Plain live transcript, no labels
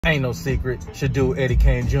Ain't no secret. Should do Eddie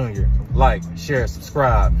Kane Jr. Like, share,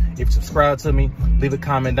 subscribe. If you subscribe to me, leave a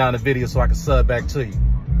comment down the video so I can sub back to you.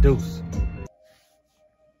 Deuce.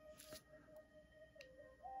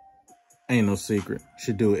 Ain't no secret.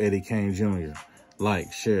 Should do Eddie Kane Jr.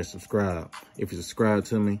 Like, share, subscribe. If you subscribe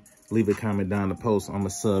to me, leave a comment down the post. I'm going to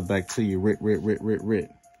sub back to you. Rit. You know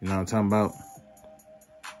what I'm talking about?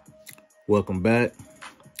 Welcome back.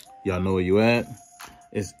 Y'all know where you at.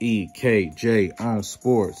 It's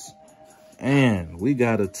EKJonsports. And we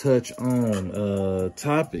got to touch on a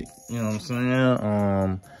topic. You know what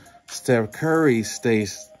I'm saying? Steph Curry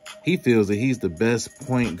states he feels that he's the best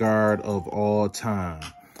point guard of all time.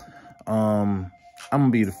 I'm gonna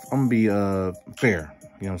be fair. You know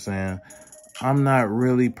what I'm saying? I'm not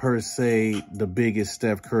really per se the biggest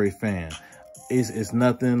Steph Curry fan. It's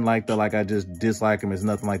nothing like that. Like I just dislike him. It's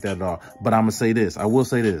nothing like that at all. But I'm gonna say this. I will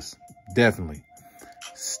say this. Definitely.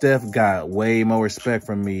 Steph got way more respect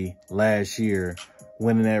from me last year,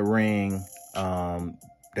 winning that ring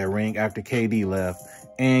after KD left,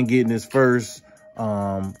 and getting his first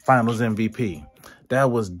Finals MVP.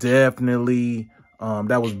 That was definitely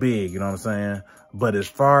that was big. You know what I'm saying? But as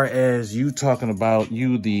far as you talking about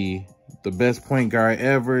you the best point guard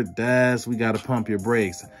ever, we got to pump your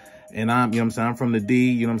brakes. And you know what I'm saying? I'm from the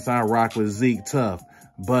D. You know what I'm saying? I rock with Zeke tough,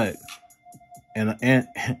 but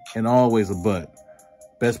and always a but.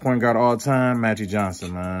 Best point guard of all time, Magic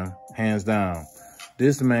Johnson, man. Hands down.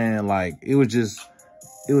 This man, like, he was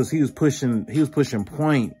pushing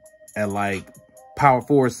point at like power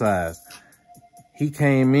forward size. He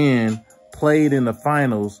came in, played in the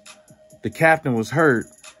finals. The captain was hurt.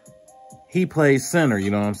 He played center,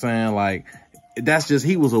 you know what I'm saying? Like,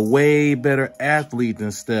 he was a way better athlete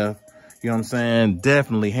than Steph. You know what I'm saying?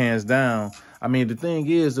 Definitely, hands down. I mean, the thing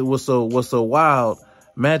is, what's so wild,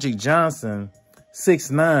 Magic Johnson,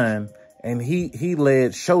 6'9", and he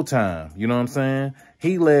led Showtime. You know what I'm saying?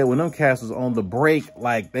 He led when them cats was on the break,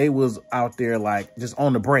 like they was out there, like just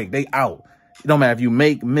on the break. They out. It don't matter if you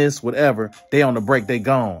make, miss, whatever. They on the break, they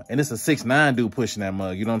gone. And it's a 6'9" dude pushing that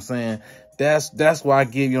mug. You know what I'm saying? That's why I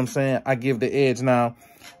give, you know what I'm saying? I give the edge now.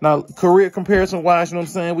 Now, career comparison wise, you know what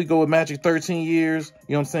I'm saying? We go with Magic 13 years.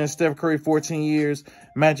 You know what I'm saying? Steph Curry 14 years.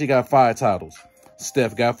 Magic got 5 titles.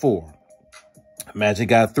 Steph got 4. Magic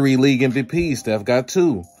got 3 league MVPs. Steph got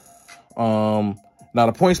 2. Now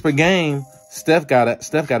the points per game, Steph got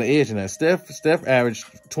an edge in that. Steph averaged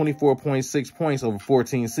 24.6 points over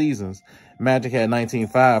 14 seasons. Magic had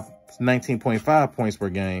 19.5 points per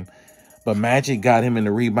game. But Magic got him in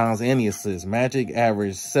the rebounds and the assists. Magic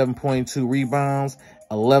averaged 7.2 rebounds,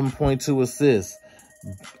 11.2 assists.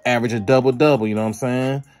 Average a double-double, you know what I'm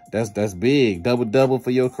saying? That's big. Double-double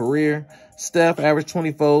for your career. Steph averaged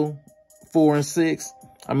 24, 4 and 6.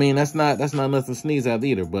 I mean, that's not nothing to sneeze at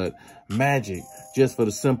either. But Magic, just for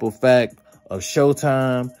the simple fact of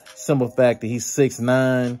Showtime, simple fact that he's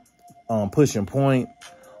 6'9", pushing point,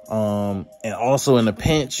 and also in the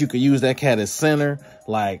pinch, you could use that cat as center,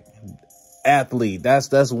 like athlete.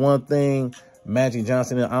 That's one thing Magic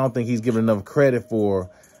Johnson, I don't think he's given enough credit for.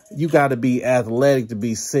 You got to be athletic to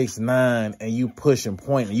be 6'9", and you pushing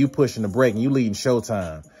point, and you pushing the break, and you leading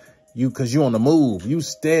Showtime. Cause you on the move, you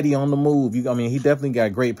steady on the move. I mean, he definitely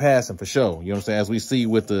got great passing for sure. You know what I'm saying? As we see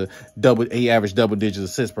with he averaged double-digit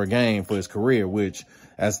assists per game for his career, which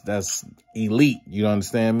that's elite. You don't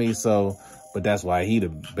understand me? So, but that's why he the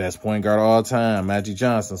best point guard of all time, Magic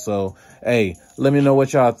Johnson. So, hey, let me know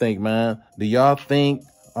what y'all think, man. Do y'all think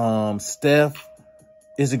Steph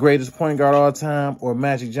is the greatest point guard of all time or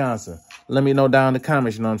Magic Johnson? Let me know down in the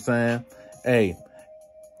comments. You know what I'm saying? Hey.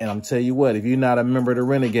 And I'm tell you what, if you're not a member of the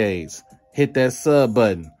Renegades, hit that sub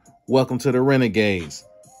button. Welcome to the Renegades.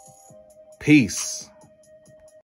 Peace.